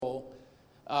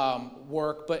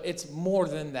work, but it's more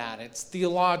than that. It's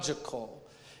theological.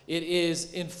 It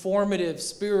is informative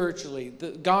spiritually.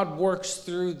 God works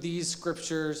through these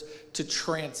scriptures to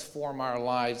transform our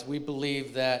lives. We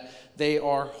believe that they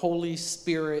are Holy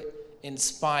Spirit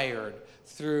inspired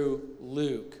through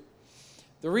Luke.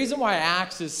 The reason why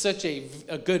Acts is such a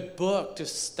good book to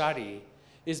study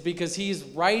is because he's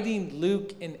writing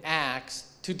Luke and Acts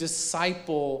to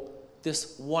disciple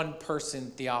this one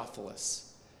person, Theophilus.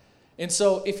 And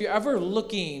so if you're ever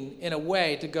looking in a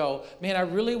way to go, man, I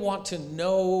really want to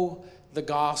know the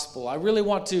gospel, I really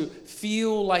want to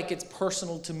feel like it's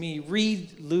personal to me,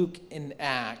 read Luke and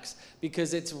Acts,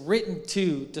 because it's written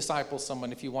to disciple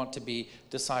someone if you want to be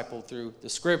discipled through the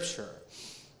scripture.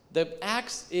 The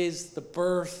Acts is the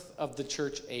birth of the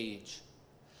church age.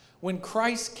 When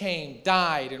Christ came,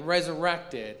 died, and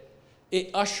resurrected,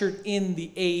 it ushered in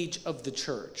the age of the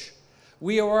church.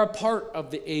 We are a part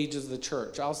of the age of the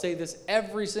church. I'll say this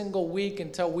every single week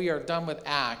until we are done with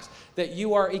Acts, that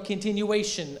you are a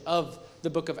continuation of the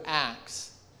book of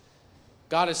Acts.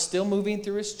 God is still moving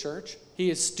through his church. He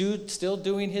is still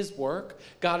doing his work.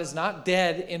 God is not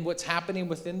dead in what's happening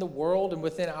within the world and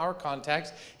within our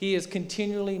context. He is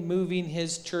continually moving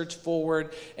his church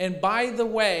forward. And by the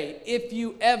way, if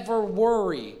you ever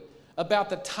worry about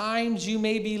the times you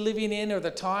may be living in or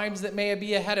the times that may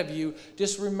be ahead of you,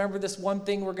 just remember this one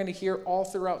thing we're going to hear all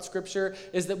throughout Scripture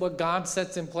is that what God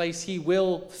sets in place, he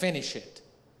will finish it.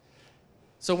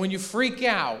 So when you freak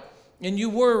out and you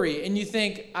worry and you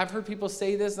think, I've heard people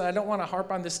say this, and I don't want to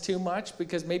harp on this too much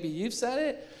because maybe you've said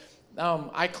it.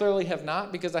 I clearly have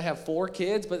not because I have 4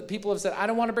 kids, but people have said, I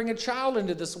don't want to bring a child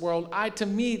into this world.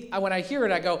 When I hear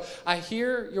it, I go, I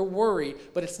hear your worry,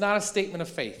 but it's not a statement of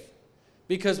faith.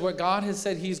 Because what God has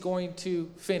said he's going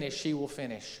to finish, he will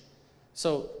finish.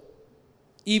 So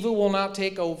evil will not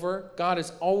take over. God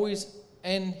is always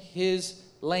in his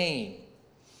lane.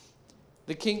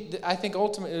 The king, I think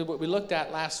ultimately what we looked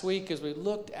at last week is we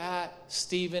looked at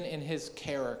Stephen and his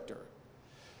character.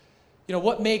 You know,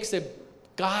 what makes a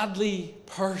godly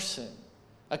person,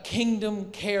 a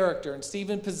kingdom character? And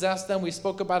Stephen possessed them. We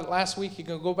spoke about it last week. You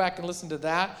can go back and listen to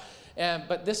that.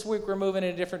 But this week we're moving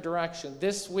in a different direction.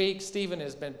 This week Stephen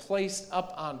has been placed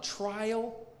up on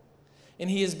trial, and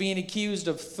he is being accused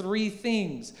of 3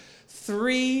 things.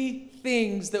 3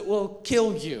 things that will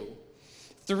kill you.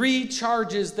 3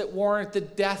 charges that warrant the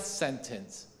death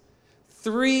sentence.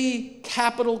 3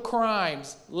 capital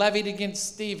crimes levied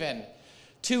against Stephen.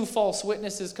 2 false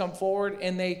witnesses come forward,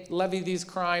 and they levy these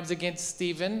crimes against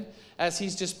Stephen as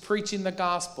he's just preaching the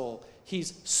gospel.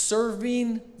 He's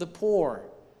serving the poor.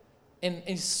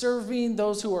 And serving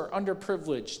those who are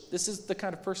underprivileged. This is the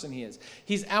kind of person he is.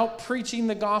 He's out preaching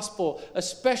the gospel,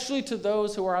 especially to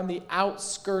those who are on the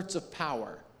outskirts of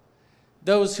power.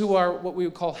 Those who are what we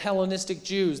would call Hellenistic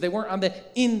Jews. They weren't on the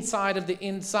inside of the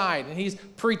inside. And he's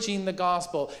preaching the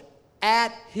gospel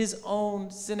at his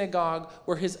own synagogue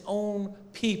where his own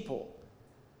people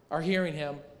are hearing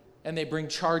him. And they bring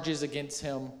charges against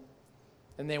him.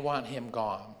 And they want him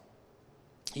gone.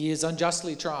 He is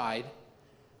unjustly tried.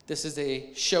 This is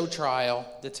a show trial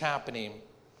that's happening.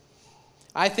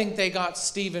 I think they got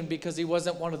Stephen because he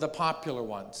wasn't one of the popular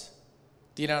ones.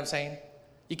 Do you know what I'm saying?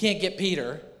 You can't get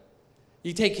Peter.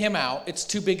 You take him out, it's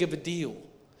too big of a deal.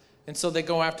 And so they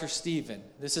go after Stephen.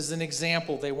 This is an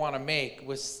example they want to make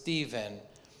with Stephen.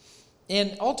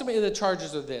 And ultimately the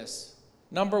charges are this.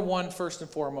 Number 1, first and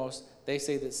foremost, they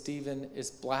say that Stephen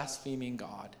is blaspheming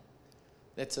God.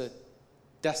 That's a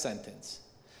death sentence.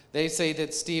 They say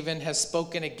that Stephen has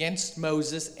spoken against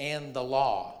Moses and the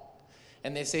law.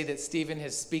 And they say that Stephen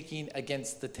is speaking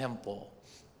against the temple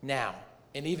now.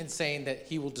 And even saying that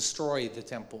he will destroy the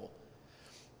temple.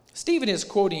 Stephen is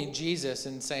quoting Jesus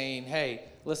and saying, hey,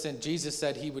 listen, Jesus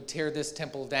said he would tear this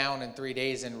temple down in 3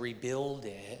 days and rebuild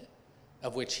it,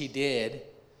 of which he did.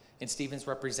 And Stephen's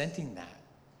representing that.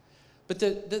 But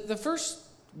the first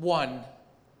one,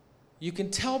 you can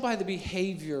tell by the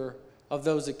behavior of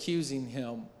those accusing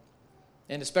him,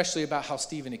 and especially about how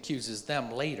Stephen accuses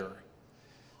them later,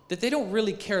 that they don't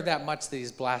really care that much that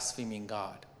he's blaspheming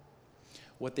God.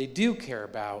 What they do care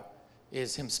about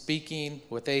is him speaking,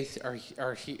 what they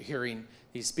are hearing,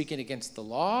 he's speaking against the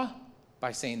law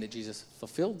by saying that Jesus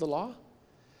fulfilled the law,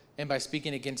 and by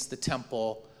speaking against the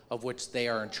temple of which they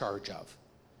are in charge of.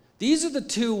 These are the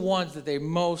 2 ones that they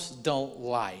most don't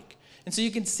like. And so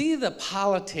you can see the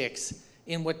politics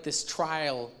in what this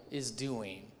trial is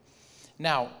doing.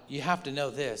 Now, you have to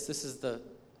know this. This is the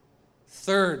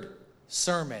 3rd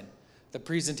sermon, the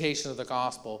presentation of the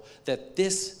gospel, that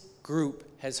this group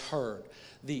has heard.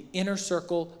 The inner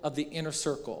circle of the inner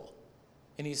circle.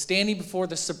 And he's standing before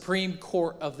the Supreme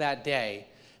Court of that day.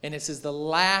 And this is the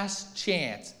last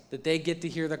chance that they get to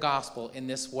hear the gospel in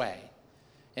this way.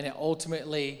 And it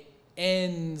ultimately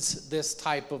ends this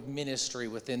type of ministry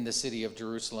within the city of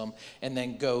Jerusalem and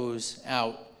then goes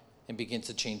out and begins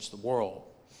to change the world.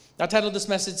 I titled this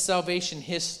message Salvation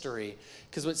History,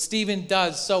 because what Stephen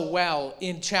does so well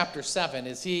in chapter 7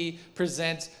 is he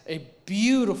presents a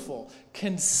beautiful,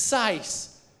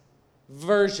 concise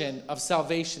version of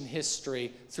salvation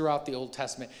history throughout the Old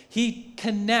Testament. He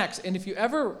connects, and if you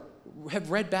ever have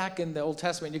read back in the Old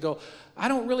Testament, you go, I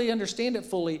don't really understand it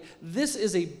fully. This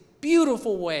is a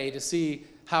beautiful way to see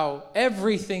how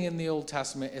everything in the Old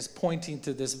Testament is pointing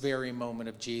to this very moment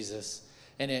of Jesus,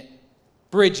 and it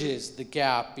bridges the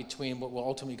gap between what will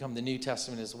ultimately become the New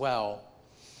Testament as well.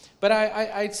 But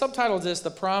I subtitled this,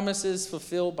 The Promises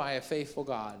Fulfilled by a Faithful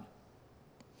God.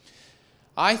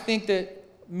 I think that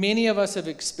many of us have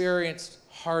experienced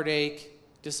heartache,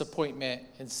 disappointment,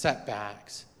 and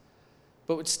setbacks.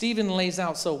 But what Stephen lays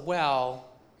out so well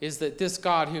is that this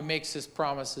God who makes his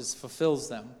promises fulfills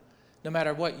them. No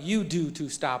matter what you do to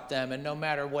stop them, and no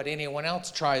matter what anyone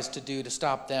else tries to do to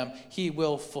stop them, he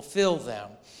will fulfill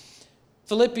them.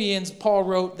 Philippians, Paul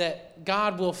wrote that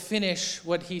God will finish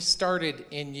what he started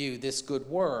in you, this good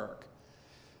work.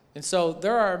 And so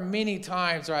there are many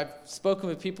times where I've spoken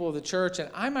with people of the church, and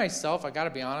I myself, I got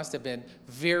to be honest, have been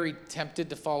very tempted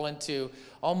to fall into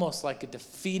almost like a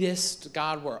defeatist,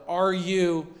 God, where are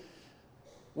you?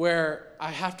 Where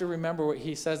I have to remember what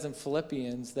he says in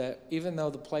Philippians, that even though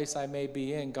the place I may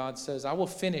be in, God says, I will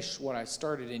finish what I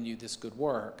started in you, this good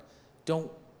work.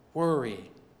 Don't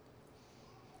worry.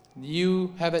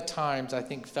 You have at times, I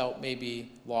think, felt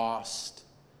maybe lost,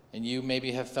 and you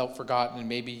maybe have felt forgotten, and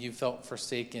maybe you felt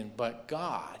forsaken, but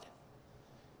God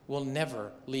will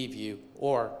never leave you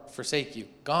or forsake you.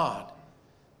 God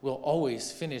will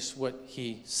always finish what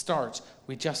he starts.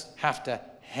 We just have to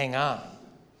hang on.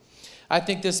 I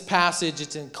think this passage,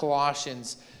 it's in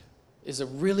Colossians, is a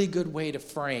really good way to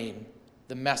frame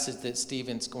the message that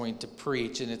Stephen's going to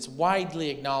preach, and it's widely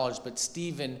acknowledged, but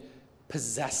Stephen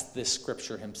possessed this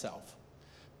scripture himself.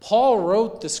 Paul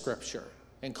wrote the scripture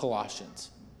in Colossians.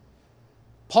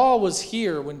 Paul was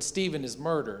here when Stephen is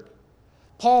murdered.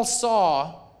 Paul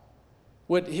saw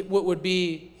what would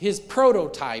be his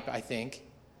prototype, I think,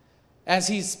 as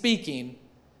he's speaking.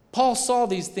 Paul saw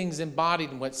these things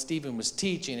embodied in what Stephen was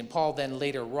teaching, and Paul then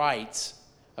later writes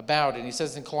about it. He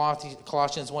says in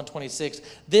Colossians 1:26,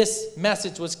 this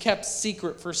message was kept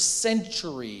secret for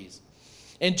centuries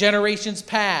and generations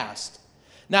past.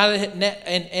 Now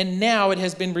it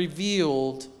has been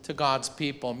revealed to God's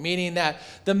people, meaning that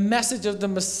the message of the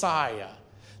Messiah,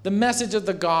 the message of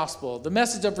the gospel, the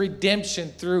message of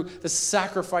redemption through the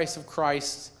sacrifice of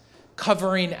Christ,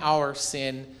 covering our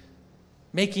sin,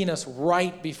 making us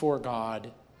right before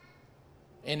God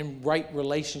and in right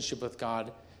relationship with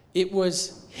God, it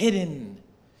was hidden.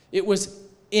 It was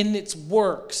in its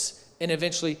works and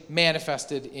eventually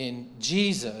manifested in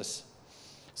Jesus.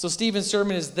 So Stephen's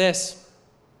sermon is this.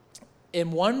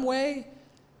 In one way,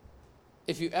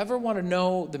 if you ever want to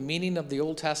know the meaning of the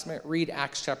Old Testament, read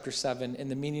Acts chapter 7 and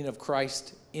the meaning of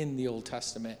Christ in the Old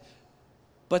Testament.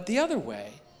 But the other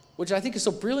way, which I think is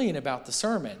so brilliant about the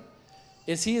sermon,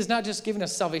 is he is not just giving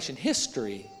us salvation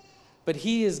history, but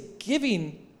he is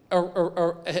giving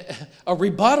a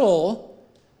rebuttal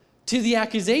to the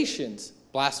accusations,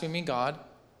 blaspheming God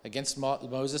against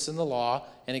Moses and the law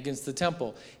and against the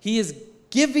temple. He is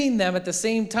giving them at the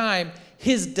same time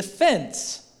his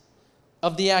defense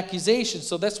of the accusation.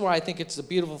 So that's why I think it's a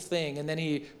beautiful thing. And then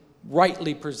he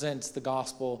rightly presents the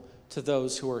gospel to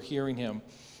those who are hearing him.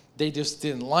 They just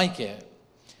didn't like it.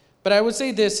 But I would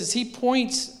say this, is he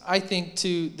points, I think,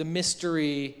 to the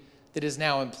mystery that is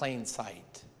now in plain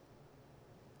sight.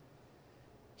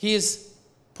 He is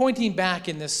pointing back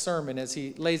in this sermon as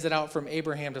he lays it out from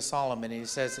Abraham to Solomon. And he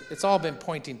says, it's all been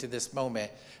pointing to this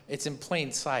moment. It's in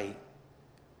plain sight.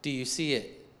 Do you see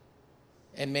it?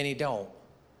 And many don't.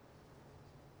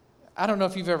 I don't know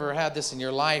if you've ever had this in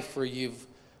your life where you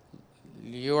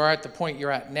are at the point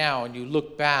you're at now and you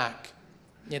look back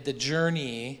at the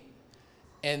journey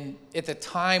and at the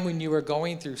time when you were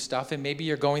going through stuff, and maybe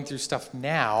you're going through stuff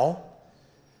now,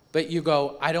 but you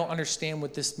go, I don't understand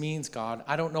what this means, God.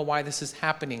 I don't know why this is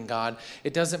happening, God.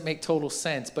 It doesn't make total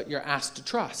sense, but you're asked to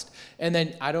trust. And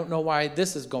then I don't know why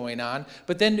this is going on.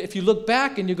 But then if you look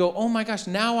back and you go, oh my gosh,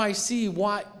 now I see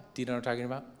why. Do you know what I'm talking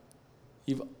about?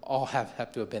 You all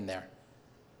have to have been there.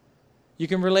 You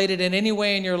can relate it in any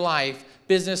way in your life,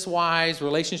 business-wise,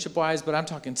 relationship-wise, but I'm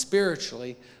talking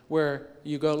spiritually, where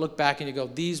you go look back and you go,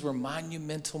 these were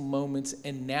monumental moments,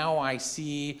 and now I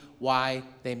see why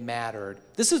they mattered.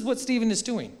 This is what Stephen is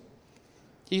doing.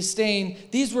 He's saying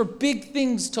these were big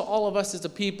things to all of us as a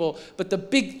people, but the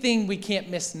big thing we can't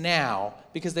miss now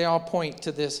because they all point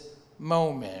to this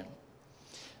moment.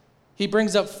 He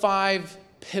brings up 5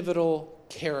 pivotal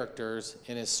characters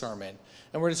in his sermon.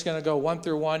 And we're just going to go one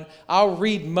through one. I'll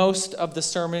read most of the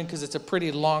sermon because it's a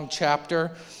pretty long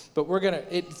chapter, but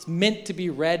it's meant to be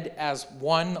read as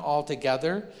one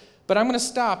altogether. But I'm going to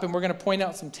stop and we're going to point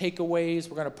out some takeaways.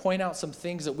 We're going to point out some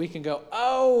things that we can go,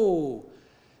 oh,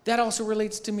 that also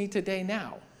relates to me today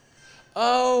now.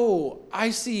 Oh, I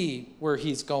see where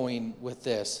he's going with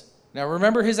this. Now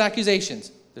remember his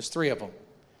accusations. There's 3 of them.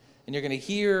 And you're going to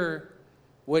hear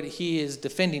what he is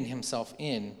defending himself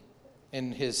in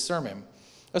his sermon.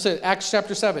 Let's say Acts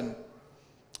chapter 7,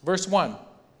 verse 1.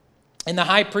 And the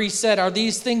high priest said, are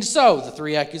these things so? The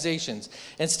 3 accusations.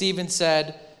 And Stephen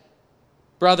said,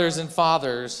 brothers and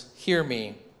fathers, hear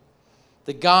me.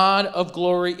 The God of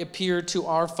glory appeared to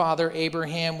our father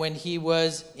Abraham when he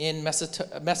was in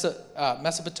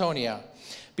Mesopotamia,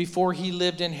 before he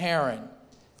lived in Haran.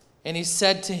 And he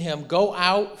said to him, go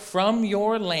out from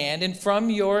your land and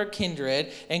from your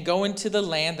kindred and go into the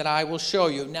land that I will show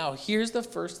you. Now, here's the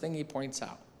first thing he points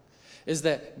out, is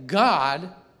that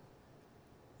God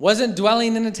wasn't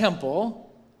dwelling in a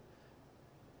temple.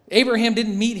 Abraham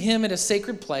didn't meet him at a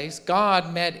sacred place.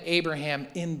 God met Abraham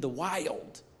in the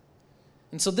wild.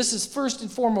 And so this is first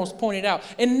and foremost pointed out.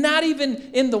 And not even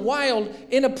in the wild,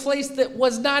 in a place that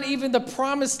was not even the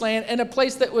promised land, and a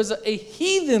place that was a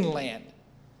heathen land.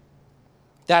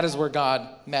 That is where God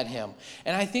met him.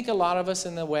 And I think a lot of us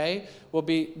in the way will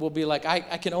be like,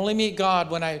 I can only meet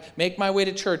God when I make my way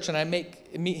to church and I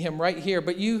meet him right here.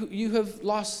 But you have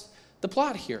lost the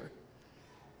plot here.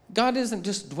 God doesn't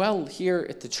just dwell here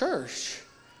at the church.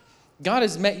 God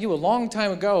has met you a long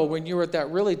time ago when you were at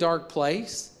that really dark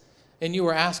place and you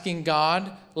were asking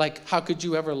God, like, how could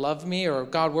you ever love me? Or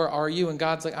God, where are you? And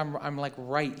God's like, I'm like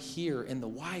right here in the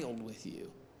wild with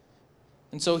you.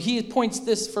 And so he points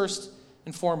this first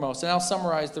and foremost. And I'll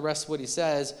summarize the rest of what he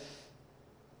says.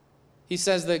 He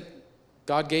says that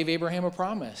God gave Abraham a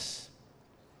promise.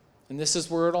 And this is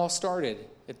where it all started,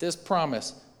 at this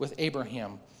promise with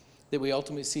Abraham that we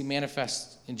ultimately see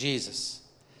manifest in Jesus.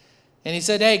 And he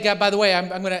said, hey, God, by the way,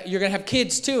 you're going to have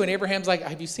kids too. And Abraham's like,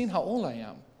 have you seen how old I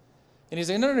am? And he's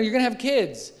like, no, you're going to have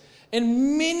kids.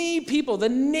 And many people, the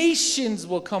nations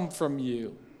will come from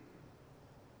you.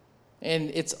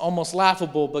 And it's almost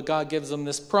laughable, but God gives them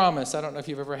this promise. I don't know if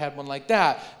you've ever had one like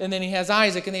that. And then he has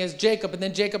Isaac, and he has Jacob, and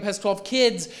then Jacob has 12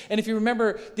 kids. And if you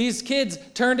remember, these kids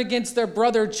turned against their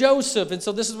brother Joseph. And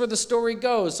so this is where the story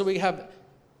goes. So we have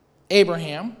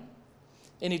Abraham,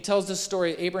 and he tells this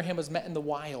story. Abraham was met in the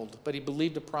wild, but he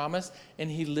believed a promise, and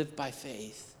he lived by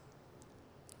faith.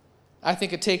 I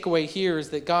think a takeaway here is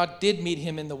that God did meet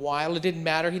him in the wild. It didn't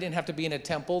matter. He didn't have to be in a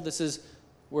temple. This is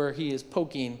where he is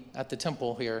poking at the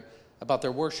temple here about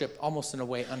their worship, almost in a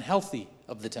way unhealthy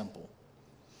of the temple.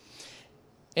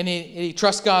 And he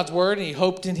trusts God's word, and he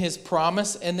hoped in his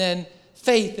promise. And then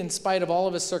faith, in spite of all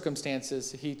of his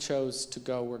circumstances, he chose to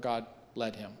go where God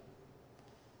led him.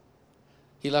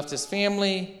 He left his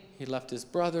family. He left his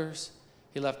brothers.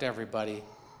 He left everybody.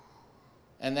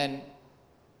 And then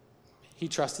he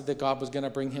trusted that God was going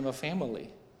to bring him a family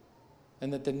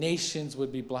and that the nations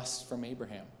would be blessed from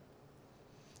Abraham.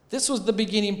 This was the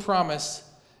beginning promise,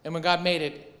 and when God made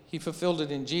it, he fulfilled it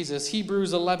in Jesus.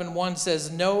 Hebrews 11:1 says,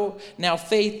 "No, now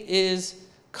faith is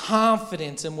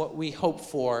confidence in what we hope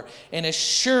for and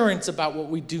assurance about what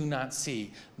we do not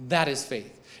see." That is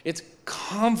faith. It's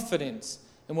confidence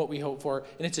in what we hope for,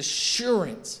 and it's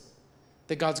assurance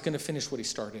that God's going to finish what he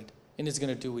started and is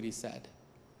going to do what he said.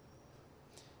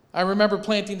 I remember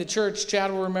planting the church.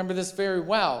 Chad will remember this very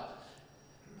well.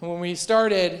 When we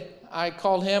started, I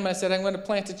called him and I said, I'm going to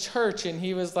plant a church. And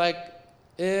he was like,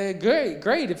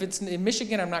 great. If it's in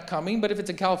Michigan, I'm not coming. But if it's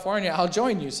in California, I'll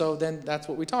join you. So then that's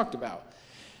what we talked about.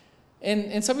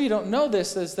 And some of you don't know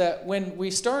this, is that when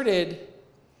we started,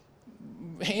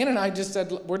 Ann and I just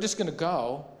said, we're just going to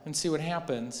go and see what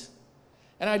happens.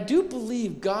 And I do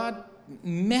believe God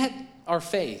met our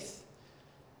faith.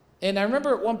 And I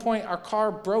remember at one point our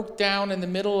car broke down in the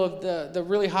middle of the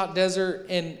really hot desert,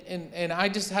 and I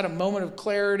just had a moment of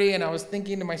clarity, and I was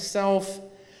thinking to myself,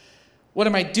 what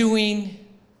am I doing?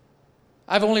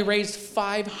 I've only raised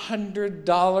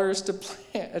 $500 to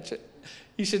plant a church.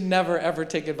 You should never, ever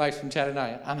take advice from Chad and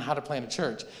I on how to plant a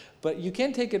church. But you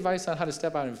can take advice on how to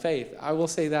step out in faith. I will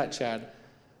say that, Chad.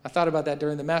 I thought about that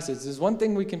during the message. There's one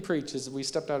thing we can preach is we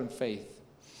stepped out in faith.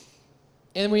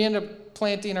 And we ended up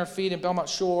planting our feet in Belmont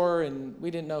Shore, and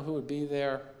we didn't know who would be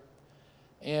there.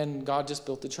 And God just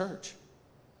built the church.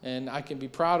 And I can be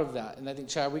proud of that. And I think,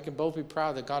 Chad, we can both be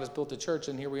proud that God has built a church,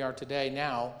 and here we are today.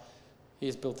 Now, he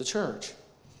has built the church.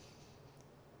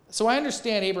 So I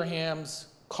understand Abraham's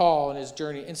call and his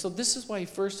journey. And so this is why he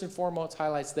first and foremost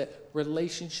highlights that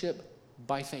relationship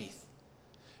by faith.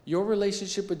 Your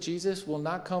relationship with Jesus will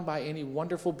not come by any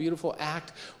wonderful, beautiful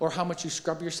act or how much you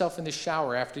scrub yourself in the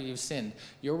shower after you've sinned.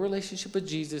 Your relationship with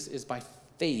Jesus is by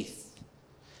faith.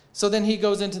 So then he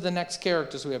goes into the next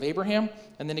characters. We have Abraham,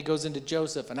 and then he goes into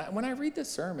Joseph. And when I read this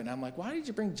sermon, I'm like, why did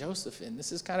you bring Joseph in?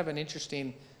 This is kind of an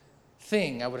interesting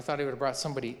thing. I would have thought he would have brought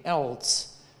somebody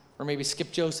else, or maybe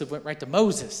skip Joseph, went right to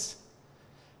Moses.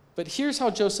 But here's how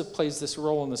Joseph plays this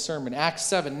role in the sermon. Acts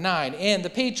 7:9, and the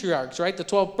patriarchs, right, the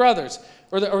 12 brothers,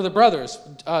 or the brothers,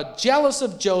 jealous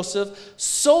of Joseph,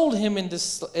 sold him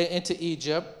into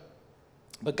Egypt,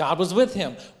 but God was with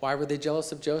him. Why were they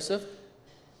jealous of Joseph?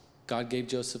 God gave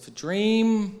Joseph a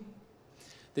dream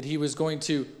that he was going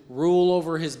to rule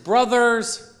over his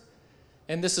brothers,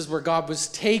 and this is where God was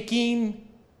taking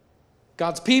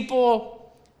God's people.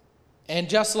 And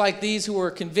just like these who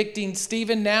are convicting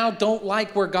Stephen now don't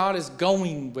like where God is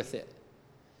going with it.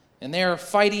 And they're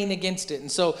fighting against it.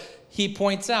 And so he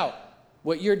points out,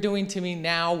 what you're doing to me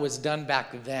now was done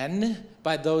back then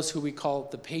by those who we call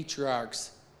the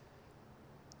patriarchs.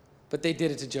 But they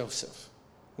did it to Joseph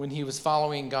when he was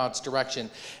following God's direction.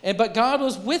 But God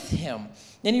was with him,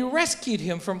 and he rescued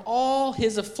him from all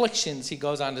his afflictions, he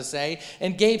goes on to say,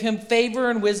 and gave him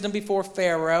favor and wisdom before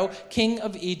Pharaoh, king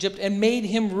of Egypt, and made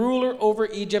him ruler over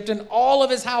Egypt and all of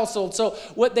his household. So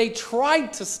what they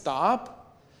tried to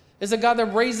stop is a God that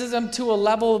raises them to a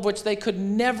level of which they could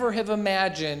never have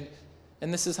imagined.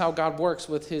 And this is how God works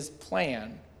with his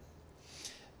plan.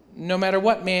 No matter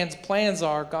what man's plans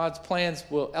are, God's plans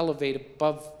will elevate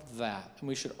above that. And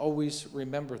we should always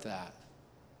remember that.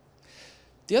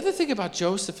 The other thing about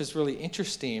Joseph is really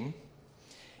interesting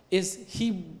is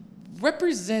he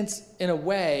represents, in a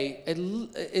way,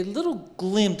 a little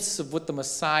glimpse of what the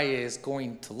Messiah is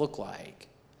going to look like.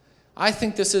 I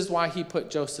think this is why he put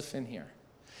Joseph in here.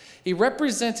 He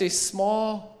represents a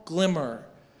small glimmer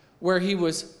where he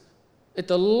was at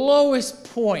the lowest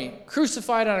point,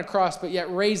 crucified on a cross, but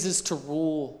yet raises to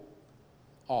rule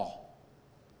all.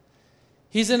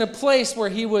 He's in a place where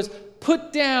he was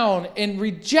put down and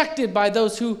rejected by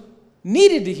those who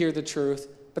needed to hear the truth,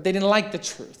 but they didn't like the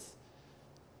truth.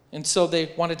 And so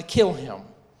they wanted to kill him.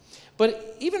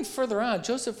 But even further on,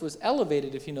 Joseph was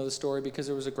elevated, if you know the story, because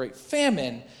there was a great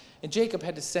famine, and Jacob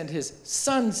had to send his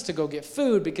sons to go get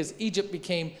food because Egypt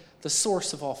became the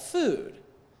source of all food.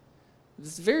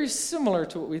 It's very similar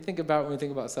to what we think about when we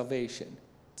think about salvation.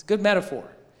 It's a good metaphor.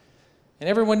 And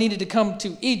everyone needed to come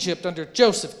to Egypt under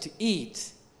Joseph to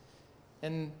eat.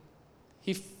 And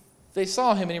they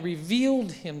saw him, and he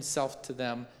revealed himself to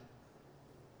them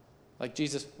like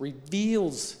Jesus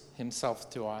reveals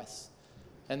himself to us.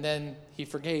 And then he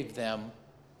forgave them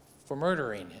for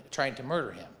trying to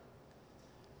murder him.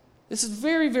 This is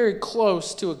very, very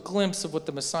close to a glimpse of what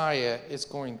the Messiah is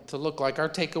going to look like. Our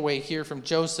takeaway here from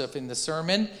Joseph in the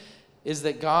sermon is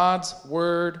that God's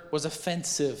word was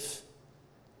offensive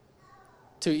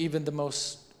to even the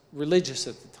most religious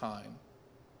at the time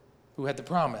who had the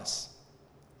promise.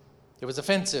 It was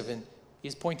offensive, and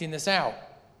he's pointing this out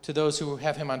to those who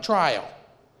have him on trial.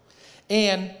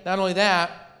 And not only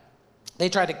that, they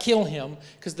tried to kill him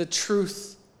because the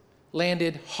truth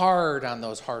landed hard on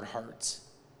those hard hearts.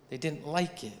 They didn't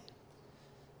like it.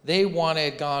 They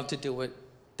wanted God to do what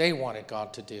they wanted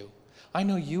God to do. I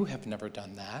know you have never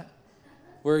done that,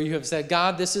 where you have said,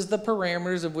 God, this is the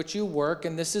parameters of which you work,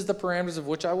 and this is the parameters of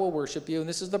which I will worship you, and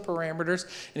this is the parameters,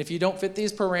 and if you don't fit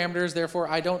these parameters, therefore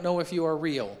I don't know if you are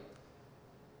real.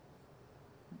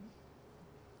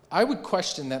 I would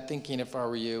question that thinking if I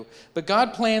were you. But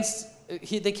God plans,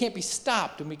 they can't be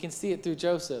stopped, and we can see it through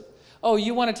Joseph. Oh,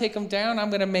 you want to take them down? I'm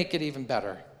going to make it even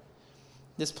better.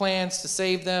 This plans to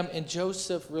save them, and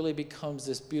Joseph really becomes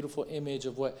this beautiful image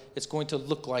of what it's going to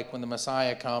look like when the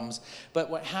Messiah comes. But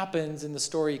what happens in the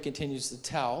story he continues to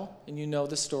tell, and you know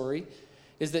the story,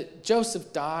 is that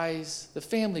Joseph dies, the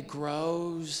family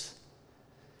grows,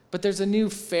 but there's a new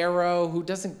Pharaoh who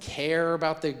doesn't care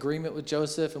about the agreement with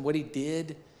Joseph and what he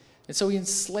did, and so he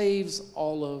enslaves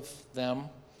all of them,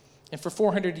 and for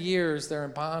 400 years they're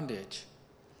in bondage.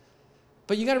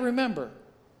 But you got to remember,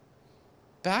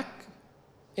 back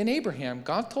in Abraham,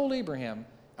 God told Abraham,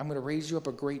 I'm going to raise you up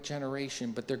a great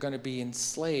generation, but they're going to be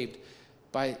enslaved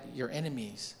by your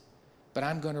enemies. But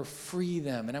I'm going to free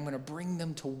them, and I'm going to bring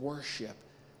them to worship.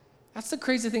 That's the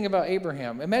crazy thing about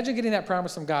Abraham. Imagine getting that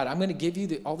promise from God. I'm going to give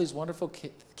you all these wonderful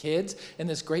kids and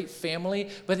this great family,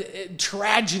 but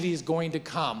tragedy is going to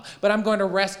come. But I'm going to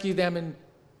rescue them and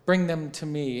Bring them to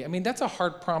me. I mean, that's a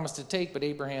hard promise to take, but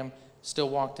Abraham still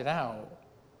walked it out.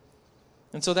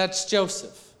 And so that's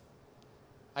Joseph.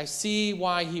 I see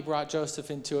why he brought Joseph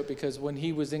into it, because when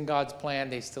he was in God's plan,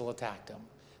 they still attacked him.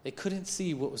 They couldn't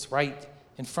see what was right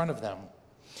in front of them.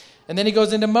 And then he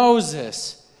goes into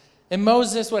Moses. And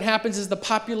Moses, what happens is the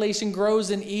population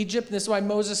grows in Egypt. And this is why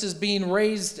Moses is being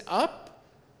raised up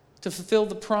to fulfill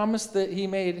the promise that he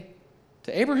made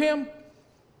to Abraham.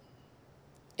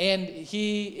 And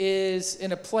he is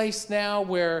in a place now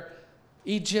where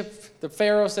Egypt, the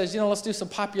Pharaoh says, let's do some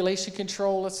population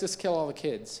control. Let's just kill all the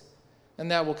kids. And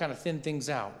that will kind of thin things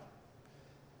out.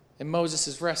 And Moses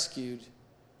is rescued.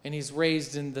 And he's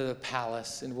raised in the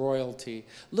palace in royalty.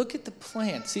 Look at the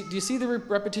plan. See, do you see the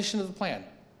repetition of the plan?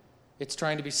 It's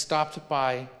trying to be stopped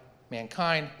by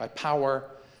mankind, by power.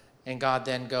 And God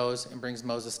then goes and brings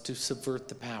Moses to subvert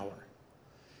the power.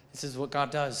 This is what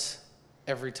God does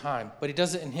every time. But he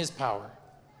does it in his power.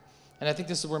 And I think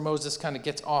this is where Moses kind of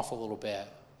gets off a little bit.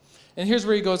 And here's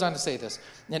where he goes on to say this.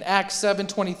 In Acts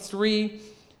 7:23,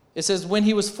 it says, when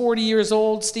he was 40 years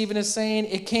old, Stephen is saying,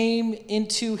 it came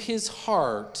into his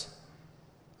heart.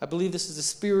 I believe this is a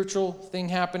spiritual thing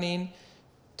happening,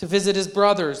 to visit his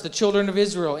brothers, the children of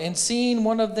Israel. And seeing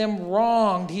one of them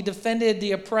wronged, he defended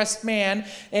the oppressed man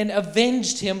and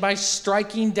avenged him by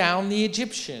striking down the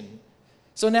Egyptian.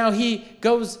 So now he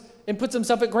goes and puts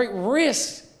himself at great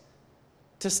risk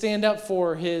to stand up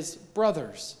for his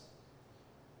brothers.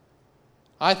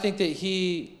 I think that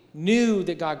he knew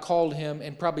that God called him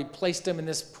and probably placed him in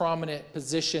this prominent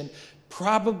position,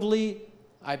 probably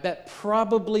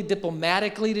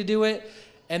diplomatically to do it,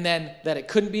 and then that it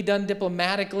couldn't be done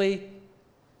diplomatically.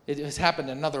 It has happened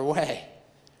another way.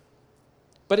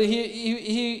 But the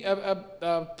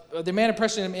man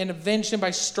oppressed him and avenged him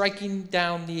by striking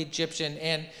down the Egyptian.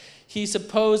 And he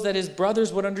supposed that his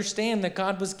brothers would understand that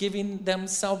God was giving them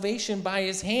salvation by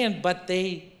his hand, but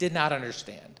they did not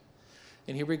understand.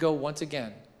 And here we go once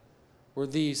again, where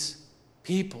these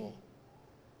people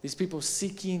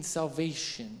seeking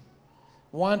salvation,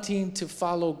 wanting to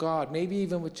follow God, maybe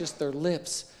even with just their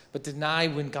lips, but deny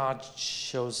when God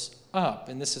shows up.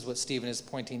 And this is what Stephen is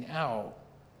pointing out.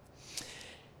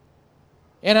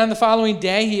 And on the following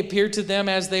day, he appeared to them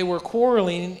as they were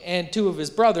quarreling, and two of his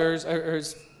brothers,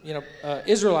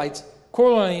 Israelites,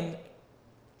 quarreling,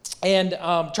 and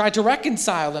tried to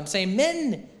reconcile them, saying,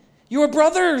 men, you are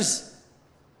brothers.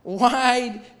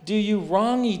 Why do you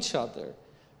wrong each other?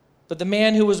 But the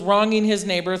man who was wronging his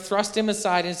neighbor thrust him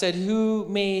aside and said, who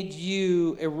made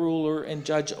you a ruler and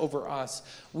judge over us?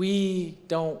 We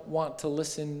don't want to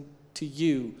listen to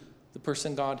you, the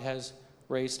person God has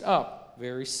raised up.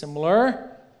 Very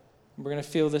similar. We're going to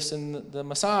feel this in the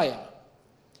Messiah.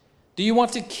 Do you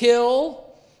want to kill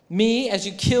me as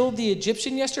you killed the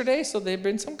Egyptian yesterday? So there'd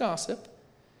been some gossip.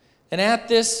 And at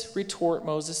this retort,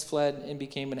 Moses fled and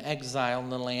became an exile in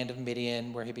the land of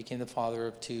Midian, where he became the father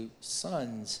of 2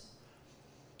 sons.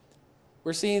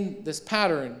 We're seeing this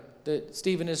pattern that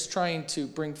Stephen is trying to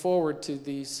bring forward to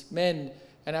these men.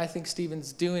 And I think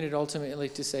Stephen's doing it ultimately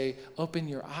to say, open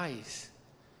your eyes.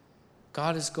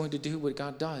 God is going to do what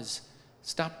God does.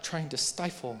 Stop trying to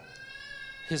stifle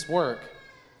his work.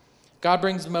 God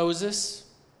brings Moses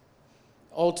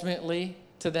ultimately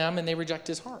to them, and they reject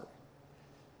his heart.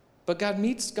 But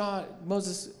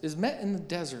Moses is met in the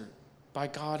desert by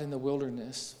God in the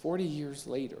wilderness 40 years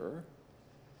later,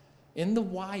 in the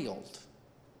wild.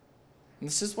 And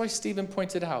this is why Stephen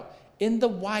points it out. In the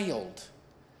wild.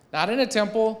 Not in a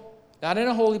temple, not in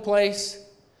a holy place,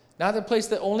 not a place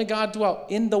that only God dwelt.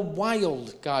 In the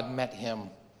wild, God met him.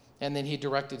 And then he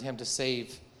directed him to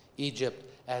save Egypt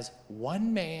as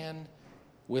one man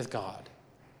with God.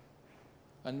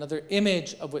 Another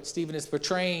image of what Stephen is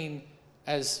portraying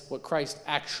as what Christ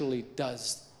actually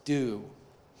does do.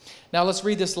 Now let's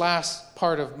read this last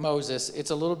part of Moses. It's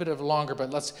a little bit longer,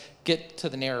 but let's get to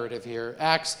the narrative here.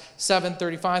 Acts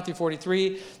 7:35 through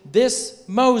 43. This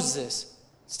Moses,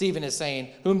 Stephen is saying,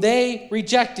 whom they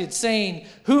rejected, saying,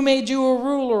 who made you a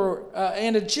ruler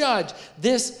and a judge?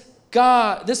 This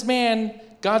man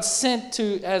God sent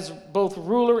to as both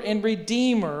ruler and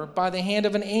redeemer by the hand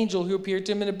of an angel who appeared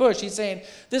to him in a bush. He's saying,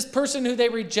 this person who they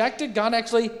rejected, God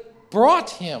actually brought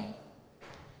him.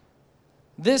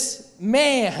 This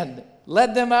man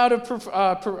led them out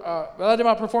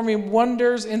performing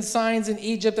wonders and signs in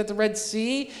Egypt at the Red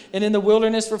Sea and in the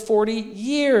wilderness for 40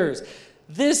 years.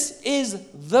 This is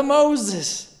the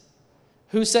Moses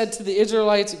who said to the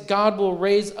Israelites, God will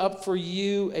raise up for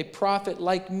you a prophet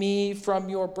like me from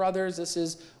your brothers. This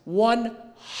is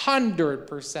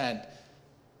 100%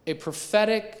 a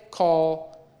prophetic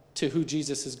call to who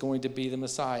Jesus is going to be, the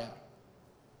Messiah.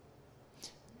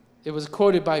 It was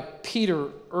quoted by Peter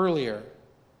earlier.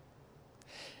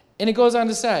 And it goes on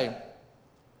to say,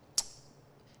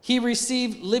 he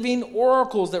received living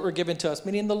oracles that were given to us,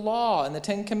 meaning the law and the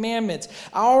 10 Commandments.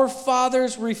 Our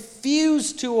fathers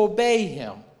refused to obey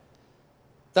him,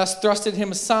 thus thrusted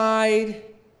him aside,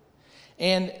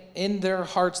 and in their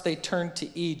hearts they turned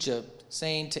to Egypt,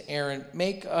 saying to Aaron,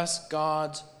 make us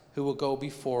gods who will go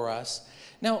before us.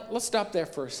 Now, let's stop there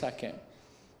for a second.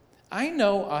 I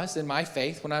know us in my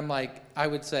faith when I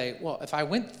would say, well, if I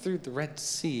went through the Red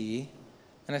Sea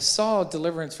and I saw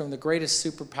deliverance from the greatest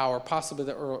superpower possibly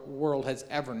the world has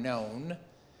ever known,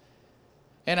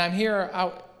 and I'm here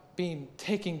out being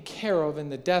taken care of in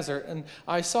the desert, and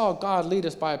I saw God lead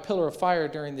us by a pillar of fire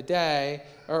during the day,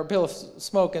 or a pillar of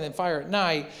smoke and then fire at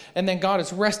night, and then God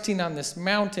is resting on this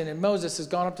mountain, and Moses has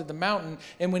gone up to the mountain,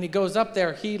 and when he goes up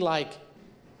there, he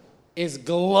is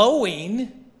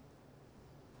glowing.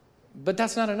 But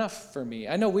that's not enough for me.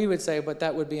 I know we would say, but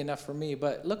that would be enough for me.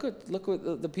 But look at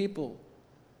the people.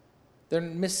 They're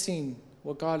missing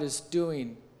what God is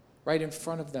doing right in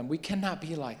front of them. We cannot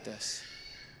be like this.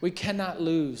 We cannot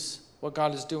lose what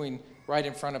God is doing right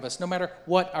in front of us, no matter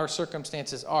what our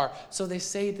circumstances are. So they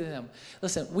say to them,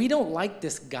 listen, we don't like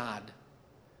this God.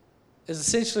 Is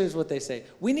essentially is what they say.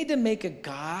 We need to make a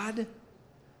God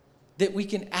that we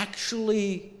can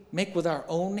actually make with our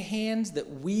own hands, that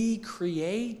we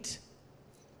create,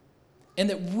 and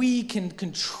that we can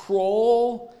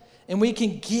control, and we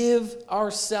can give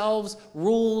ourselves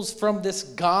rules from this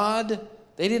God.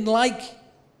 They didn't like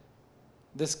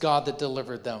this God that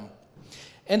delivered them.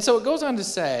 And so it goes on to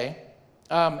say,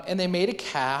 and they made a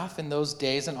calf in those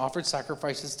days and offered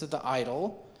sacrifices to the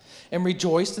idol and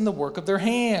rejoiced in the work of their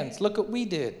hands. Look what we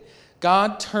did.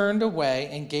 God turned away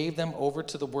and gave them over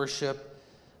to the worship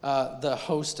the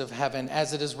host of heaven,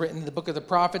 as it is written in the book of the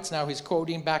prophets. Now he's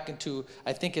quoting back into,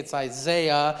 I think it's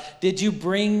Isaiah. Did you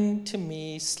bring to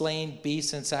me slain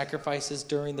beasts and sacrifices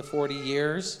during the 40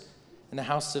 years in the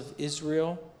house of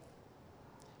Israel?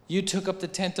 You took up the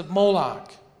tent of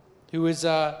Moloch, who is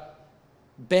Baal,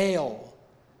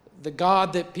 the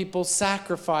god that people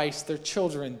sacrifice their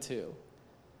children to.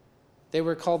 They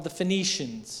were called the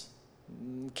Phoenicians,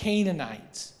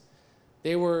 Canaanites.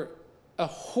 They were a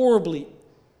horribly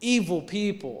evil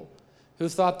people who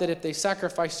thought that if they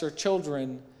sacrificed their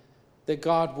children, that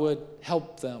God would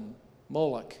help them.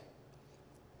 Moloch.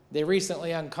 They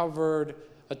recently uncovered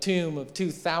a tomb of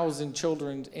 2,000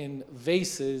 children in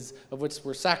vases of which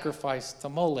were sacrificed to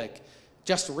Moloch.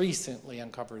 Just recently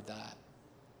uncovered that.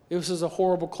 This was a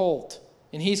horrible cult.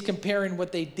 And he's comparing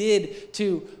what they did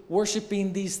to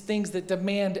worshiping these things that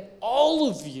demand all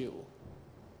of you.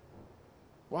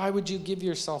 Why would you give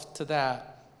yourself to that?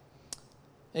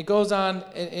 It goes on,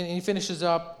 and he finishes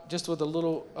up just with a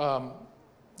little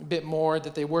bit more,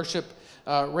 that they worship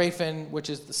Raphan, which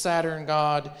is the Saturn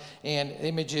god, and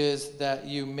images that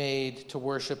you made to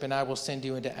worship, and I will send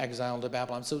you into exile into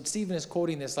Babylon. So Stephen is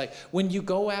quoting this, when you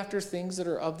go after things that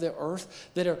are of the earth,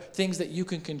 that are things that you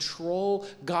can control,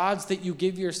 gods that you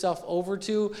give yourself over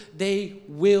to, they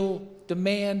will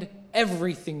demand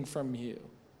everything from you.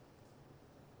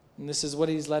 And this is what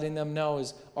he's letting them know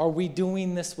is, are we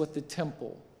doing this with the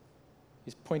temple?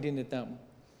 He's pointing at them.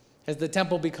 Has the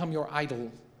temple become your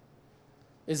idol?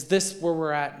 Is this where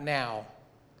we're at now?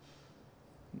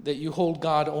 That you hold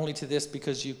God only to this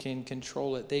because you can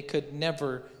control it. They could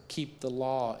never keep the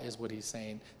law, is what he's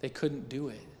saying. They couldn't do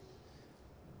it.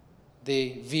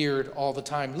 They veered all the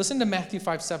time. Listen to Matthew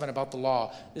 5:7 about the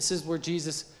law. This is where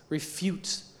Jesus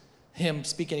refutes him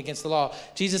speaking against the law.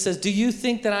 Jesus says, do you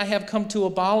think that I have come to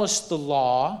abolish the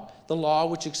law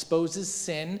which exposes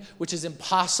sin, which is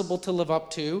impossible to live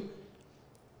up to,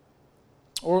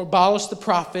 or abolish the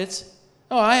prophets?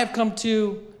 Oh, I have come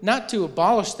to, not to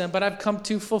abolish them, but I've come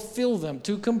to fulfill them,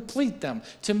 to complete them,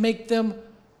 to make them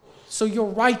so you're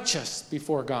righteous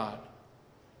before God.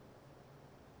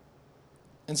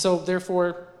 And so,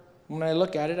 therefore, when I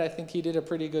look at it, I think he did a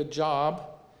pretty good job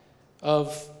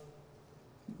of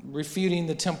refuting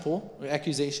the temple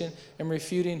accusation and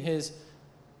refuting his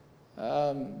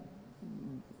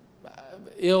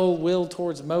ill will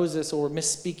towards Moses or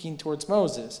misspeaking towards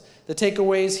Moses. The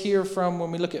takeaways here from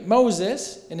when we look at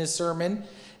Moses in his sermon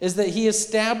is that he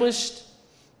established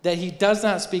that he does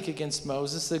not speak against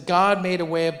Moses, that God made a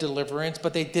way of deliverance,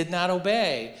 but they did not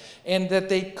obey, and that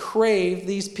they crave,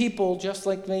 these people, just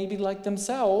like maybe like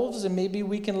themselves, and maybe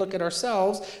we can look at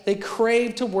ourselves, they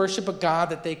crave to worship a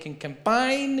God that they can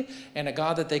combine and a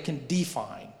God that they can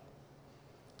define.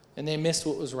 And they missed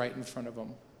what was right in front of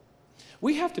them.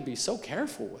 We have to be so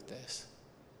careful with this.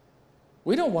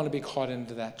 We don't want to be caught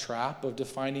into that trap of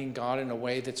defining God in a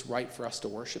way that's right for us to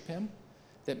worship him.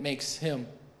 that makes him,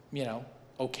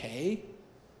 okay.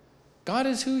 God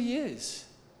is who he is.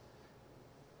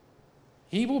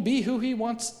 He will be who he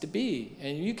wants to be,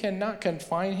 and you cannot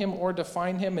confine him or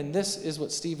define him, and this is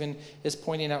what Stephen is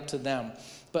pointing out to them.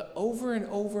 But over and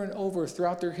over and over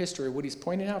throughout their history, what he's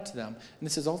pointing out to them, and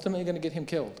this is ultimately going to get him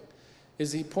killed,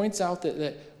 is he points out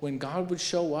that when God would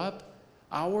show up,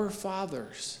 our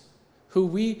fathers, who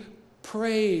we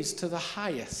praise to the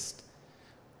highest,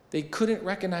 they couldn't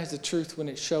recognize the truth when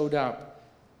it showed up.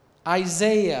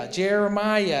 Isaiah,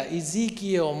 Jeremiah,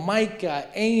 Ezekiel, Micah,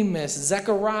 Amos,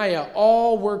 Zechariah,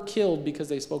 all were killed because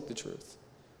they spoke the truth.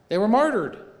 They were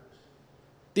martyred.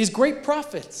 These great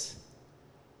prophets.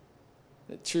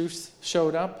 The truth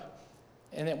showed up,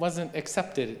 and it wasn't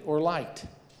accepted or liked.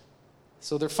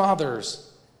 So their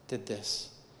fathers did this.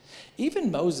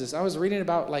 Even Moses, I was reading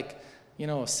about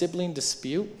a sibling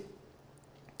dispute.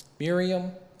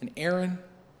 Miriam and Aaron.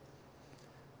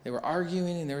 They were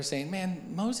arguing and they were saying, man,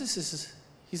 Moses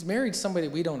he's married somebody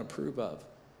we don't approve of.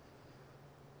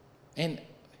 And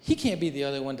he can't be the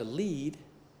other one to lead.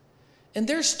 And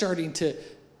they're starting to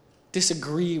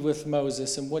disagree with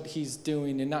Moses and what he's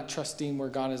doing and not trusting where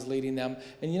God is leading them.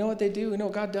 And you know what they do? You know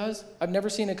what God does? I've never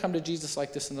seen it come to Jesus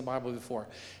like this in the Bible before.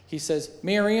 He says,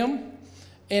 Miriam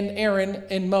and Aaron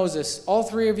and Moses, all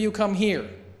three of you come here.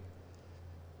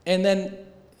 And then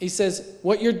he says,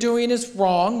 what you're doing is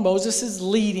wrong. Moses is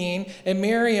leading. And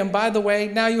Miriam, by the way,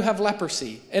 now you have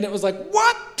leprosy. And it was like,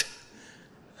 what?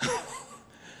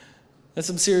 That's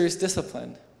some serious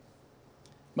discipline.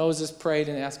 Moses prayed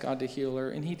and asked God to heal her,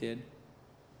 and he did.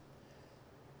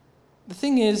 The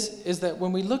thing is that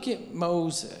when we look at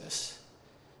Moses,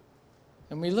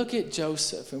 and we look at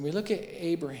Joseph, and we look at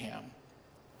Abraham,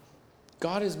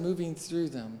 God is moving through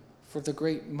them for the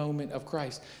great moment of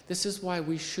Christ. This is why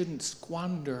we shouldn't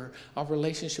squander our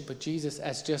relationship with Jesus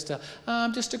as just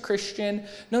I'm just a Christian.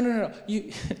 No.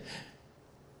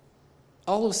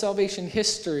 All of salvation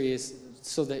history is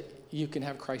so that you can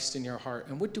have Christ in your heart.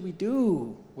 And what do we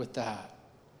do with that?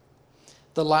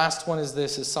 The last one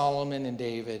is Solomon and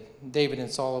David. David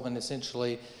and Solomon,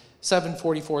 essentially.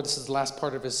 744, this is the last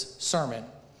part of his sermon.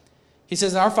 He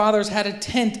says, our fathers had a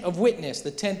tent of witness.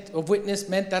 The tent of witness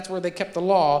meant that's where they kept the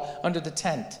law, under the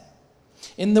tent.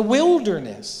 In the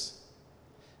wilderness,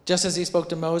 just as he spoke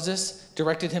to Moses,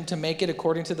 directed him to make it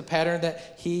according to the pattern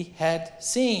that he had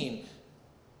seen.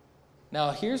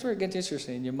 Now, here's where it gets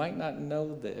interesting. You might not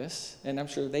know this, and I'm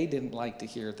sure they didn't like to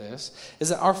hear this, is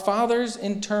that our fathers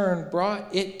in turn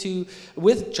brought it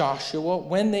with Joshua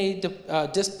when they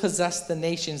dispossessed the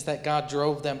nations that God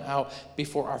drove them out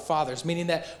before our fathers. Meaning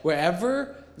that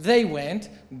wherever they went,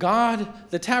 God,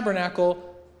 the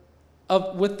tabernacle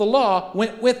with the law,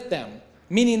 went with them.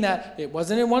 Meaning that it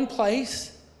wasn't in one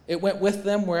place, it went with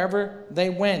them wherever they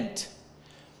went.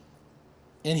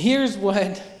 And here's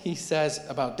what he says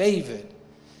about David.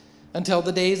 Until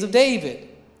the days of David,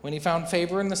 when he found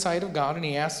favor in the sight of God and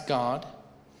he asked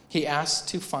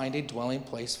to find a dwelling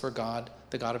place for God,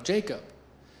 the God of Jacob.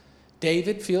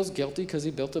 David feels guilty because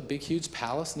he built a big, huge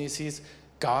palace and he sees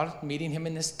God meeting him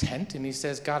in this tent and he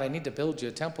says, God, I need to build you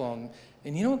a temple.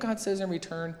 And you know what God says in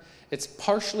return? It's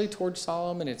partially towards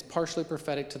Solomon, it's partially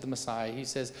prophetic to the Messiah. He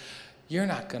says, you're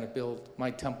not going to build my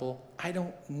temple. I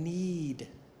don't need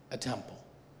a temple.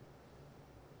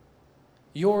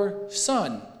 Your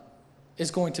son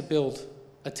is going to build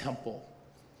a temple,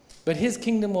 but his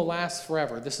kingdom will last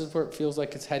forever. This is where it feels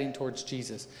like it's heading towards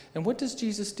Jesus. And what does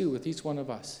Jesus do with each one of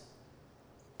us?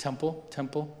 Temple,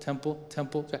 temple, temple,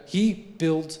 temple. He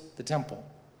builds the temple.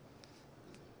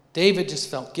 David just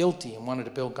felt guilty and wanted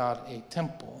to build God a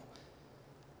temple.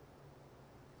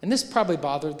 And this probably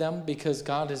bothered them because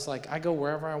God is like, I go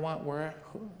wherever I want,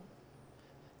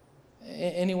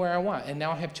 anywhere I want. And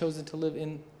now I have chosen to live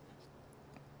in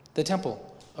the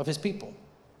temple of his people.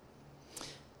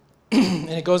 And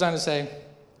it goes on to say,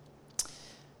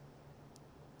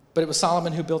 but it was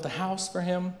Solomon who built a house for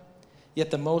him,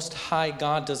 yet the Most High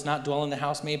God does not dwell in the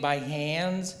house made by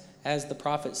hands, as the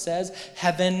prophet says.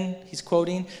 Heaven, he's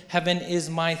quoting, heaven is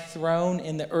my throne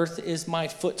and the earth is my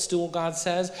footstool, God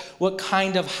says. What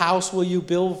kind of house will you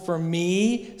build for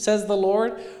me, says the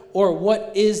Lord? Or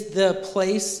what is the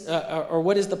place,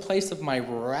 of my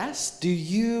rest?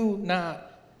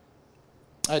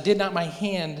 Did not my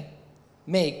hand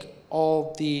make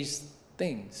all these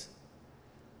things?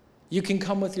 You can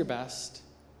come with your best,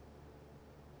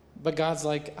 but God's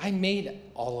like, I made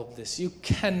all of this. You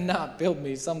cannot build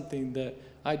me something that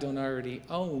I don't already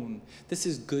own. This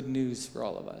is good news for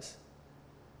all of us.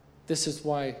 This is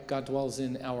why God dwells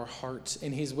in our hearts,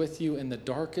 and he's with you in the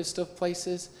darkest of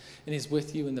places, and he's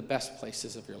with you in the best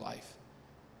places of your life.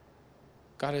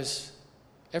 God is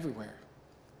everywhere.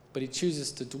 But he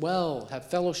chooses to dwell, have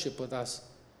fellowship with us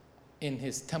in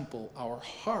his temple, our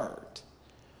heart.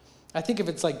 I think if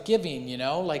it's like giving,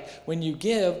 like when you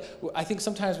give, I think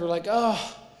sometimes we're like,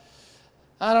 oh,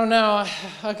 I don't know,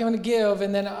 I'm going to give,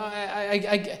 and then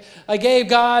I gave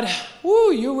God,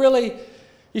 woo,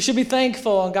 you should be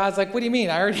thankful. And God's like, what do you mean?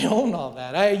 I already own all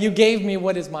that. You gave me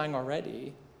what is mine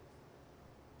already.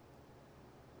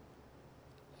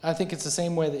 I think it's the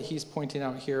same way that he's pointing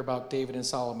out here about David and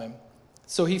Solomon.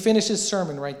 So he finished his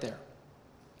sermon right there.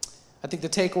 I think the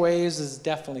takeaway is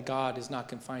definitely God is not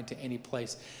confined to any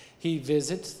place. He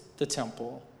visits the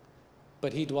temple,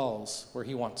 but he dwells where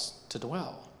he wants to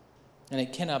dwell. And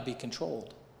it cannot be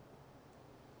controlled.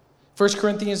 1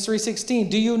 Corinthians 3:16,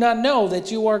 do you not know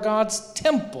that you are God's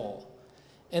temple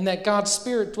and that God's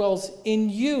Spirit dwells in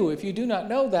you? If you do not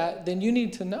know that, then you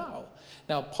need to know.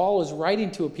 Now, Paul is writing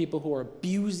to a people who are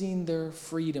abusing their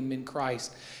freedom in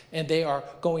Christ, and they are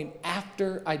going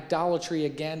after idolatry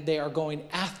again. They are going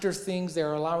after things. They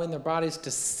are allowing their bodies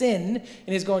to sin, and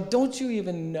he's going, don't you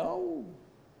even know?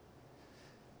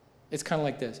 It's kind of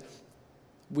like this.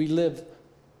 We live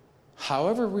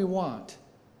however we want,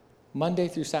 Monday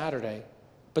through Saturday,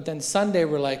 but then Sunday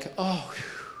we're like, oh,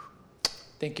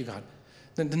 thank you, God.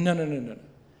 No.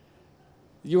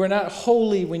 You are not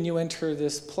holy when you enter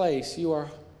this place.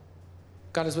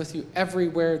 God is with you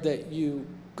everywhere that you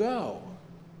go.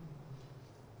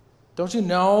 Don't you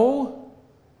know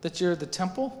that you're the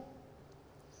temple?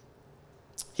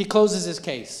 He closes his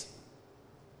case.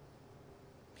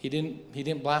 He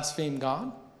didn't blaspheme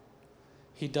God.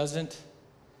 He doesn't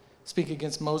speak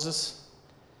against Moses.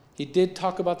 He did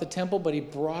talk about the temple, but he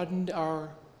broadened our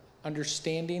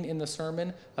understanding in the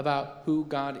sermon about who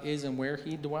God is and where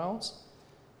he dwells.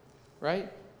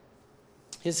 Right?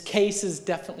 His case is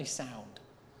definitely sound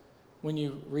when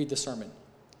you read the sermon.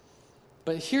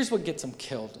 But here's what gets him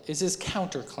killed, is his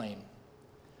counterclaim.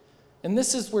 And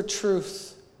this is where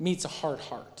truth meets a hard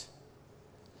heart.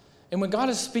 And when God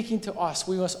is speaking to us,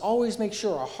 we must always make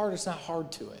sure our heart is not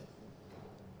hard to it.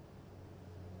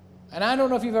 And I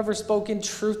don't know if you've ever spoken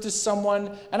truth to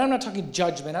someone, and I'm not talking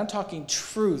judgment, I'm talking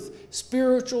truth,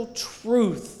 spiritual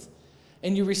truth.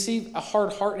 And you receive a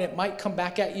hard heart and it might come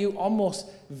back at you almost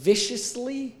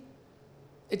viciously.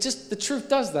 The truth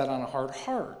does that on a hard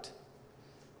heart.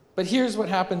 But here's what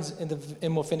happens,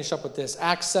 and we'll finish up with this.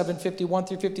 Acts 7:51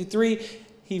 through 53,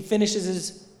 he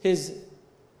finishes his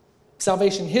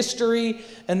salvation history,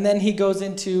 and then he goes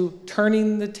into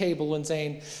turning the table and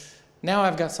saying, now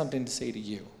I've got something to say to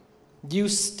you. You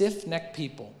stiff-necked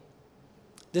people.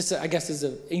 This, I guess, is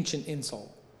an ancient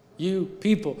insult. You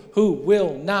people who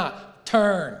will not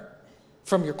turn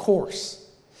from your course.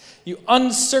 You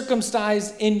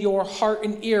uncircumcised in your heart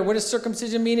and ear. What does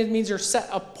circumcision mean? It means you're set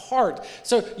apart.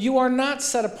 So you are not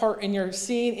set apart in your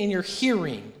seeing, in your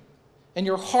hearing. And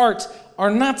your hearts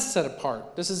are not set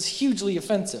apart. This is hugely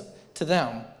offensive to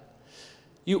them.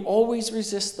 You always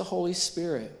resist the Holy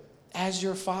Spirit. As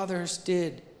your fathers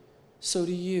did, so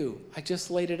do you. I just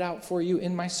laid it out for you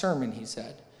in my sermon, he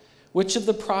said. Which of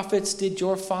the prophets did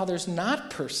your fathers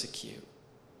not persecute?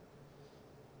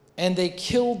 And they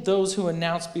killed those who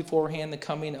announced beforehand the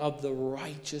coming of the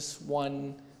righteous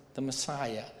one, the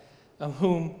Messiah, of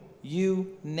whom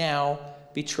you now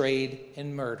betrayed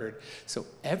and murdered. So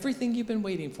everything you've been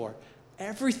waiting for,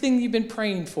 everything you've been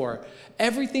praying for,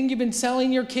 everything you've been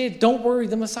selling your kids, don't worry,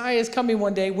 the Messiah is coming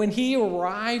one day. When he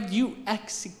arrived, you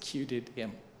executed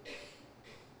him.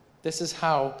 This is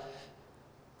how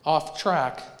off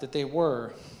track that they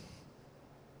were.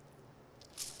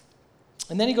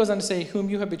 And then he goes on to say, whom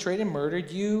you have betrayed and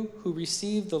murdered, you who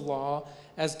received the law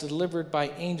as delivered by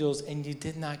angels, and you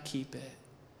did not keep it.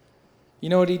 You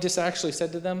know what he just actually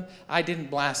said to them? I didn't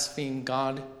blaspheme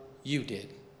God, you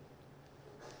did.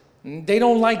 And they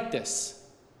don't like this.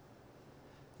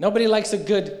 Nobody likes a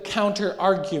good counter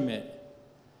argument.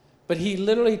 But he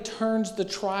literally turns the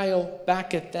trial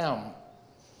back at them.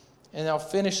 And I'll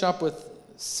finish up with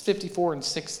 54 and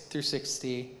 6 through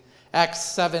 60. Acts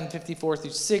 7, 54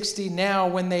 through 60. Now,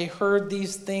 when they heard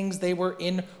these things, they were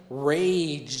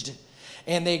enraged,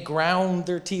 and they ground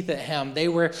their teeth at him.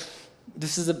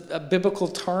 This is a biblical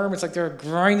term. It's like they're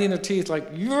grinding their teeth, like,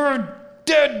 you're a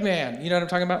dead man. You know what I'm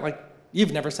talking about? Like,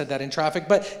 you've never said that in traffic,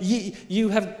 but you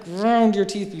have ground your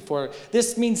teeth before.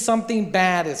 This means something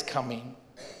bad is coming.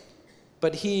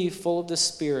 But he, full of the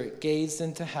Spirit, gazed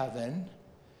into heaven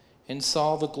and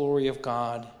saw the glory of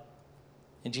God,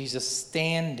 and Jesus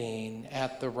standing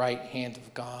at the right hand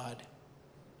of God.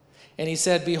 And he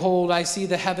said, behold, I see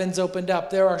the heavens opened up.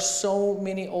 There are so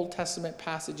many Old Testament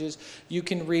passages you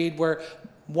can read where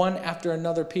one after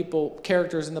another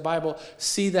characters in the Bible,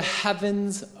 see the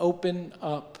heavens open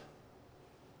up.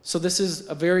 So this is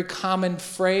a very common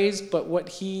phrase, but what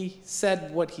he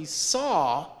said, what he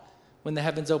saw when the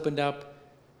heavens opened up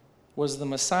was the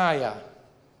Messiah,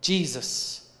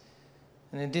 Jesus.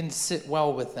 And it didn't sit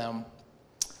well with them.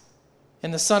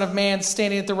 And the Son of Man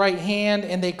standing at the right hand,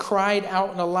 and they cried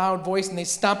out in a loud voice, and they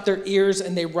stopped their ears,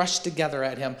 and they rushed together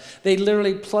at him. They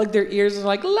literally plugged their ears and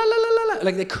like, la, la, la, la, la,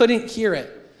 like they couldn't hear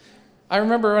it. I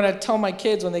remember when I tell my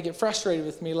kids when they get frustrated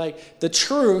with me, like the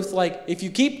truth, like if you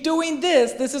keep doing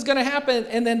this, this is going to happen.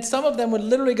 And then some of them would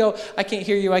literally go, I can't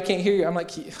hear you, I can't hear you. I'm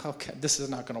like, okay, this is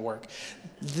not going to work.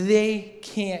 They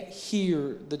can't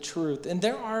hear the truth. And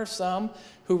there are some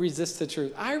who resist the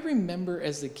truth. I remember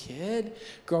as a kid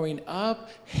growing up,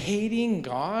 hating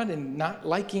God and not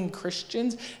liking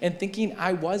Christians and thinking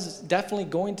I was definitely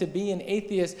going to be an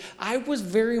atheist. I was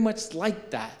very much like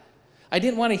that. I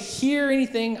didn't want to hear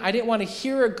anything. I didn't want to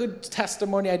hear a good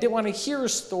testimony. I didn't want to hear a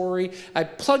story. I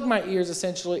plugged my ears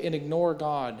essentially and ignore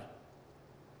God.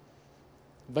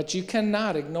 But you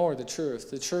cannot ignore the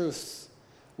truth. The truth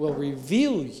will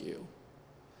reveal you.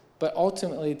 But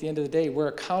ultimately, at the end of the day, we're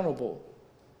accountable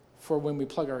for when we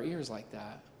plug our ears like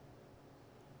that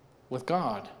with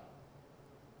God.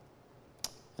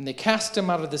 And they cast him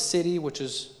out of the city, which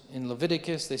is in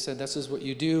Leviticus. They said this is what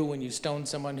you do when you stone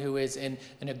someone who is in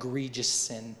an egregious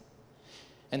sin.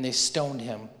 And they stoned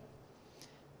him.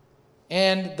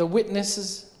 And the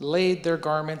witnesses laid their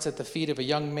garments at the feet of a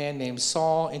young man named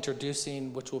Saul,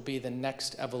 introducing which will be the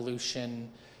next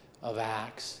evolution of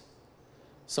Acts.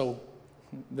 So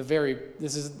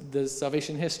this is the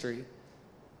salvation history.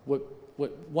 What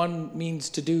one means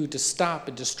to do to stop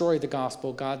and destroy the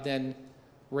gospel, God then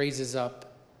raises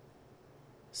up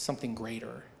something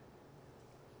greater.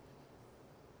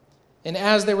 And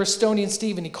as they were stoning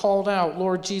Stephen, he called out,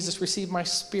 Lord Jesus, receive my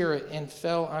spirit, and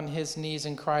fell on his knees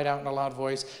and cried out in a loud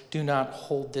voice, do not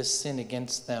hold this sin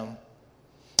against them.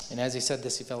 And as he said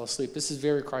this, he fell asleep. This is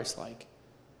very Christ-like,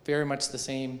 very much the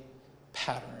same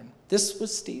pattern. This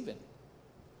was Stephen.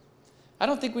 I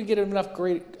don't think we get enough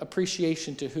great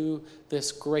appreciation to who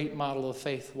this great model of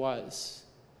faith was.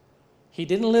 He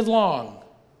didn't live long,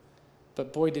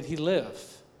 but boy, did he live.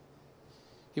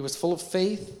 He was full of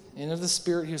faith and of the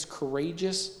Spirit. He was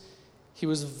courageous. He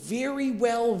was very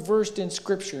well versed in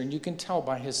Scripture, and you can tell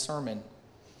by his sermon.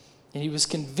 And he was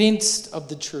convinced of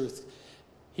the truth.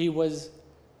 He was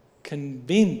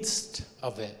convinced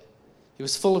of it. He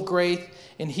was full of grace,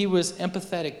 and he was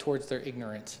empathetic towards their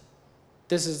ignorance.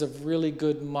 This is a really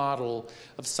good model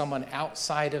of someone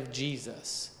outside of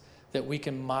Jesus that we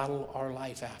can model our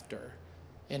life after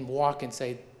and walk and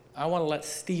say, I want to let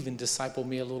Stephen disciple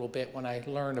me a little bit when I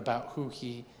learn about who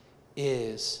he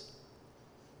is.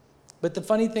 But the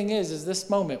funny thing is this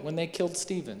moment when they killed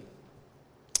Stephen,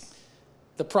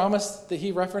 the promise that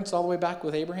he referenced all the way back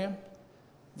with Abraham,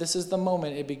 this is the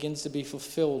moment it begins to be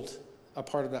fulfilled, a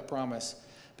part of that promise,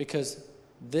 because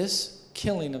this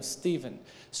killing of Stephen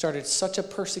started such a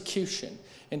persecution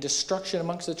and destruction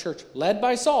amongst the church, led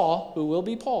by Saul, who will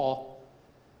be Paul,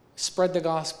 spread the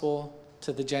gospel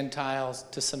to the Gentiles,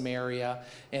 to Samaria.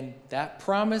 And that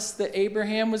promise that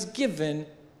Abraham was given,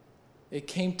 it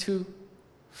came to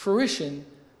fruition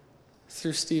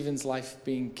through Stephen's life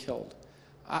being killed.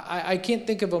 I can't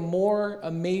think of a more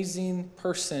amazing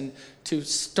person to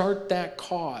start that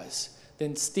cause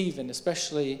than Stephen,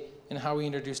 especially in how he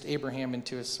introduced Abraham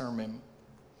into his sermon.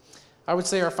 I would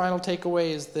say our final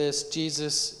takeaway is this: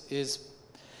 Jesus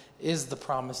is the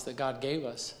promise that God gave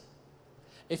us.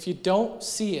 If you don't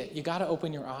see it, you got to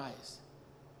open your eyes.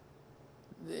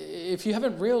 If you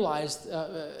haven't realized,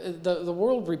 the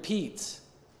world repeats.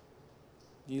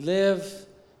 You live,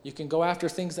 you can go after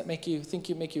things that make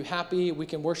you happy. We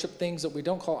can worship things that we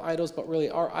don't call idols, but really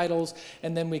are idols,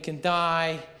 and then we can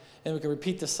die, and we can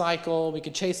repeat the cycle. We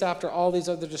can chase after all these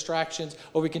other distractions,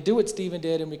 or we can do what Stephen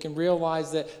did, and we can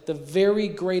realize that the very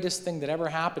greatest thing that ever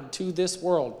happened to this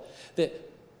world,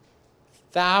 that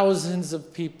thousands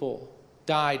of people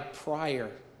died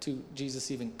prior to Jesus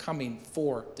even coming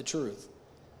for the truth,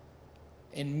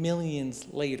 and millions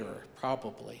later,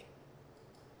 probably,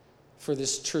 for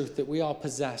this truth that we all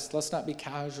possess. Let's not be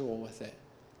casual with it.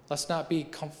 Let's not be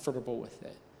comfortable with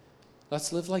it.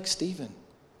 Let's live like Stephen,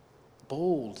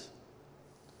 bold.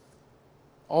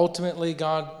 Ultimately,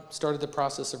 God started the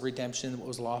process of redemption, what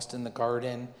was lost in the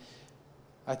garden.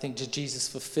 I think Jesus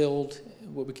fulfilled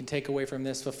what we can take away from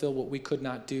this, fulfilled what we could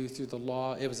not do through the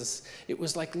law. It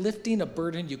was like lifting a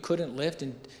burden you couldn't lift,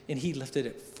 and he lifted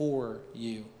it for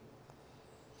you.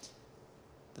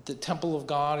 That the temple of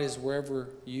God is wherever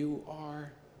you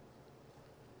are.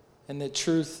 And that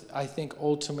truth, I think,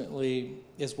 ultimately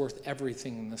is worth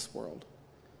everything in this world.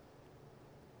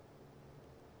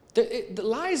 The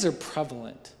lies are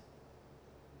prevalent,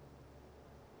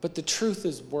 but the truth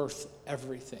is worth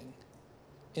everything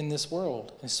in this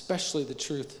world, especially the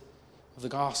truth of the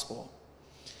gospel.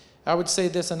 I would say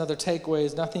this, another takeaway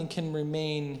is nothing can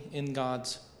remain in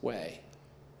God's way.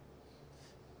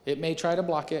 It may try to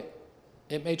block it,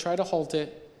 it may try to halt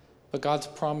it, but God's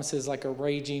promise is like a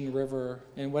raging river,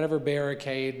 and whatever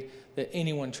barricade that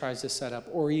anyone tries to set up,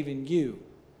 or even you,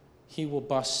 he will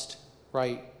bust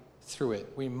right through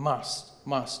it. We must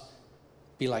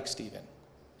be like Stephen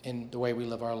in the way we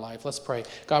live our life. Let's pray.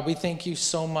 God, we thank you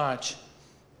so much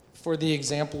for the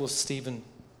example of Stephen.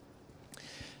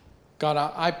 God,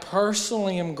 I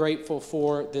personally am grateful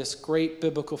for this great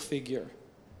biblical figure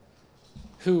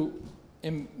who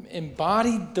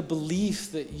embodied the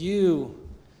belief that you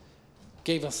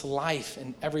gave us life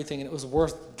and everything, and it was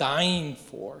worth dying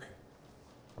for.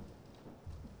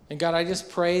 And God, I just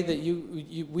pray that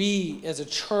we as a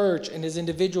church and as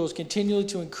individuals continue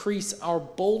to increase our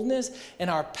boldness and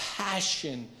our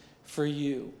passion for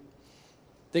you.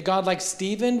 That God, like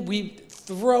Stephen, we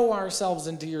throw ourselves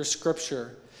into your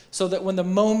scripture so that when the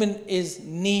moment is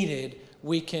needed,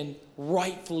 we can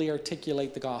rightfully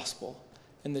articulate the gospel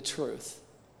and the truth.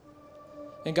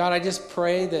 And God, I just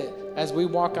pray that as we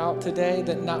walk out today,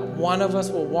 that not one of us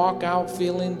will walk out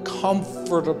feeling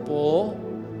comfortable,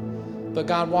 but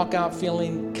God, walk out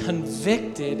feeling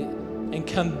convicted and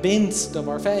convinced of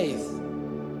our faith.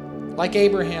 Like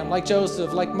Abraham, like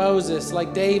Joseph, like Moses,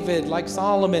 like David, like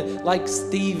Solomon, like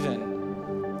Stephen,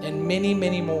 and many,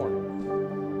 many more.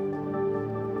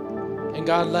 And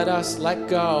God, let us let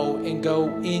go and go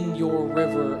in your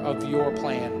river of your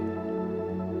plan.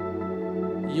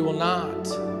 You will not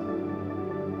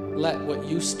let what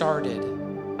you started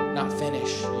not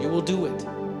finish. You will do it.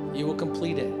 You will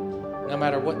complete it. No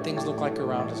matter what things look like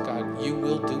around us, God, you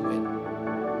will do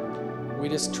it. We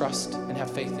just trust and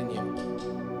have faith in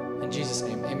you. In Jesus'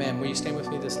 name, amen. Will you stand with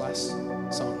me this last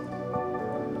song?